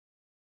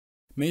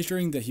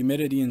Measuring the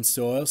humidity in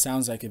soil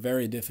sounds like a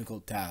very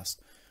difficult task,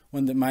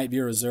 one that might be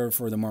reserved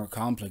for the more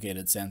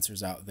complicated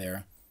sensors out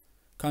there.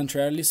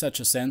 Contrarily, such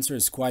a sensor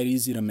is quite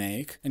easy to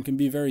make and can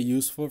be very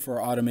useful for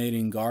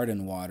automating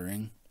garden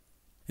watering.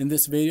 In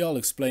this video, I'll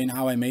explain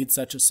how I made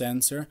such a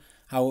sensor,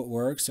 how it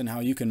works, and how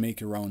you can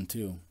make your own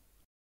too.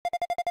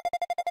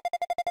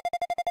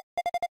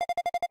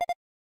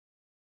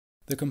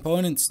 The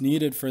components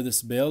needed for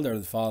this build are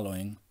the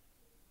following.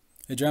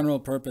 A general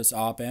purpose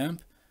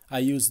op-amp. I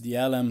used the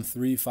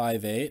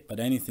LM358, but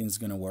anything's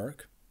going to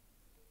work.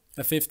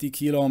 A 50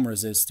 kilo ohm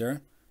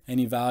resistor.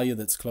 Any value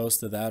that's close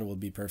to that will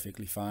be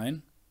perfectly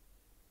fine.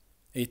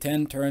 A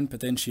 10 turn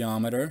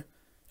potentiometer.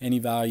 Any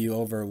value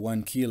over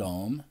 1 kilo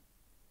ohm.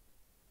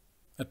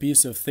 A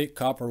piece of thick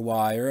copper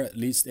wire, at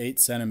least 8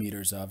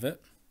 centimeters of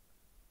it.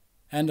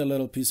 And a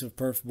little piece of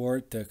perf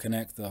board to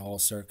connect the whole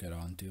circuit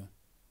onto.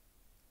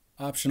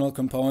 Optional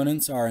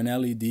components are an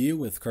LED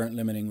with current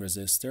limiting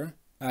resistor.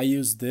 I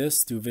used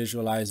this to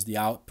visualize the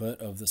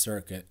output of the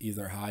circuit,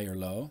 either high or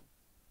low.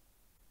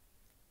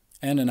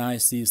 And an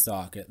IC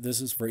socket.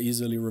 This is for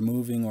easily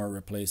removing or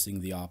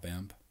replacing the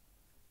op-amp.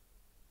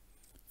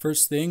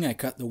 First thing, I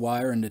cut the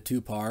wire into 2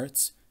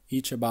 parts,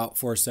 each about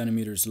 4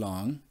 centimeters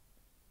long.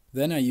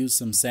 Then I used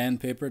some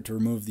sandpaper to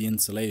remove the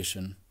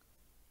insulation.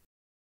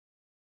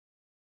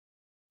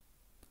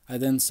 I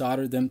then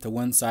soldered them to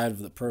one side of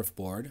the perf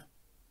board,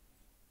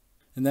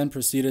 and then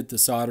proceeded to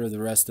solder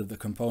the rest of the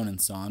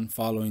components on,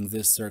 following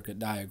this circuit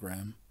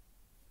diagram.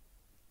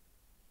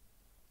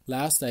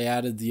 Last, I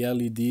added the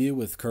LED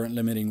with current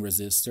limiting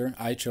resistor.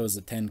 I chose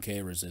a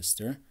 10K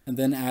resistor, and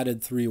then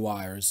added 3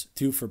 wires,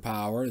 2 for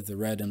power, the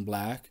red and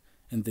black,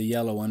 and the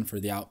yellow one for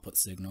the output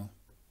signal.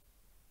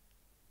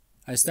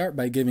 I start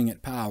by giving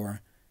it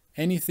power.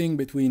 Anything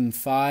between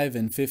 5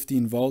 and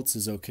 15 volts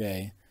is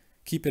okay.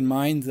 Keep in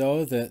mind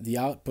though that the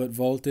output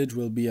voltage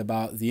will be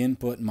about the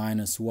input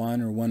minus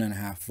 1 or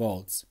 1.5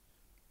 volts.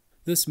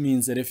 This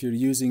means that if you're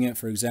using it,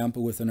 for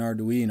example, with an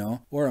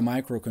Arduino or a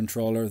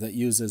microcontroller that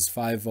uses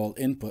 5 volt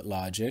input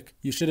logic,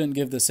 you shouldn't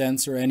give the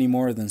sensor any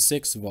more than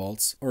 6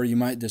 volts or you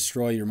might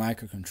destroy your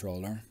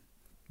microcontroller.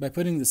 By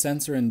putting the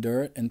sensor in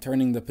dirt and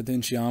turning the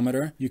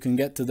potentiometer, you can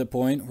get to the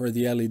point where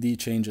the LED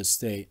changes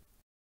state.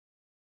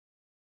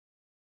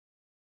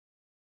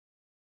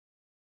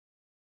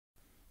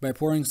 By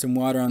pouring some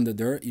water on the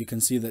dirt, you can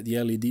see that the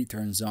LED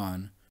turns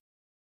on.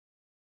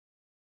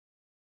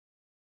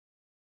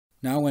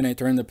 Now when I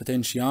turn the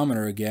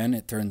potentiometer again,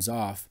 it turns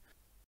off.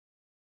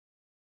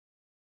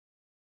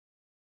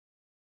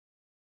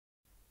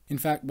 In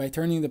fact, by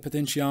turning the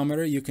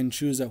potentiometer, you can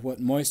choose at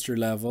what moisture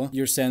level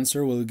your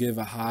sensor will give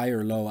a high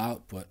or low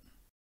output.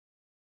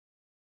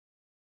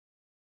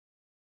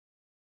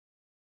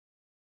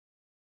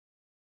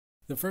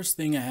 The first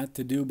thing I had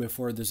to do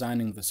before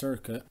designing the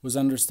circuit was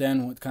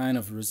understand what kind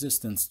of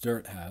resistance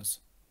dirt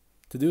has.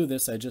 To do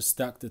this, I just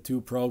stuck the 2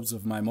 probes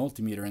of my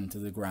multimeter into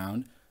the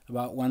ground,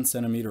 about 1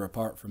 centimeter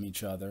apart from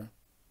each other.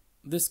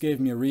 This gave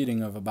me a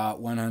reading of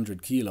about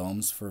 100 kilo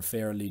ohms for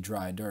fairly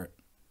dry dirt.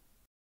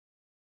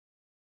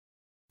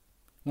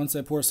 Once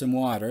I pour some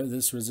water,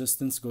 this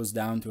resistance goes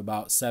down to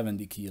about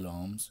 70 kilo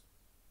ohms.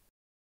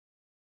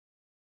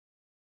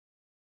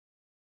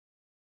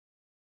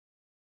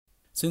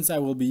 Since I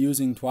will be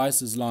using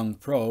twice as long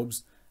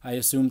probes, I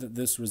assume that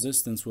this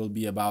resistance will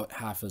be about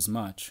half as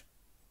much.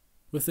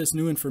 With this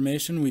new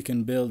information, we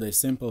can build a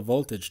simple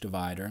voltage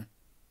divider.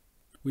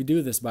 We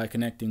do this by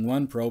connecting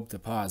one probe to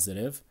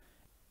positive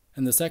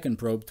and the second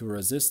probe to a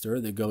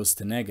resistor that goes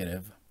to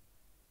negative.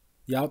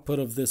 The output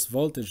of this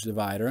voltage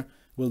divider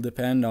will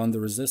depend on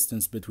the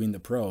resistance between the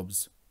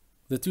probes.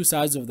 The 2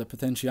 sides of the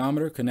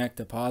potentiometer connect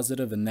to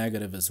positive and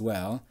negative as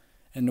well,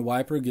 and the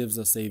wiper gives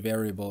us a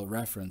variable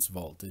reference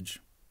voltage.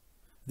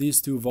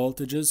 These 2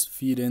 voltages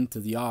feed into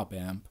the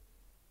op-amp.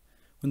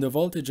 When the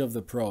voltage of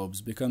the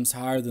probes becomes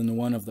higher than the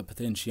one of the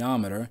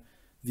potentiometer,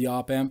 the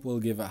op-amp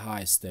will give a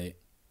high state.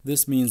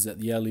 This means that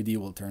the LED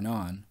will turn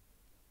on.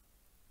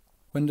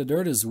 When the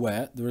dirt is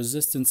wet, the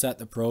resistance at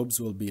the probes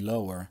will be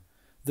lower.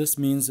 This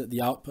means that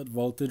the output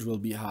voltage will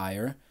be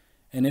higher,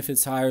 and if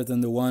it's higher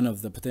than the one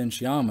of the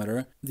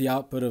potentiometer, the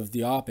output of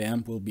the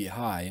op-amp will be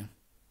high.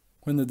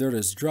 When the dirt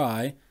is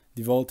dry,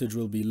 the voltage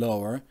will be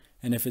lower,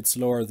 and if it's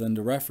lower than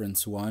the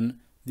reference one,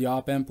 the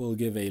op-amp will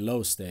give a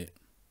low state.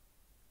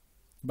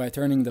 By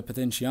turning the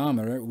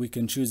potentiometer, we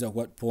can choose at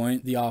what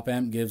point the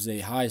op-amp gives a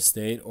high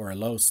state or a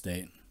low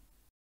state.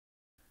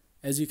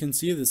 As you can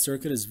see, the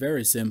circuit is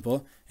very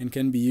simple and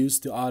can be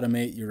used to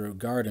automate your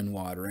garden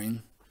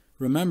watering.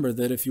 Remember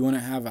that if you want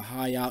to have a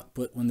high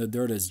output when the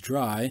dirt is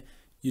dry,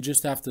 you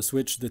just have to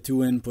switch the 2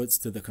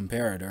 inputs to the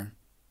comparator.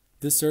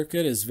 This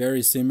circuit is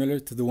very similar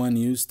to the one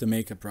used to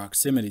make a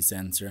proximity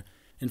sensor.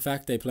 In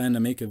fact, I plan to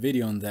make a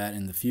video on that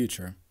in the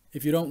future.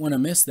 If you don't want to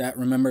miss that,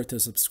 remember to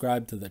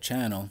subscribe to the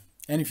channel.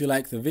 And if you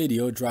like the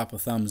video, drop a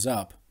thumbs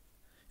up.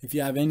 If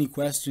you have any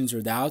questions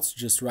or doubts,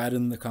 just write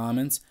in the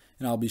comments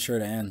and I'll be sure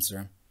to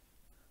answer.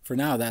 For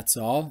now, that's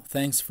all.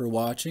 Thanks for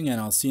watching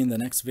and I'll see you in the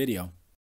next video.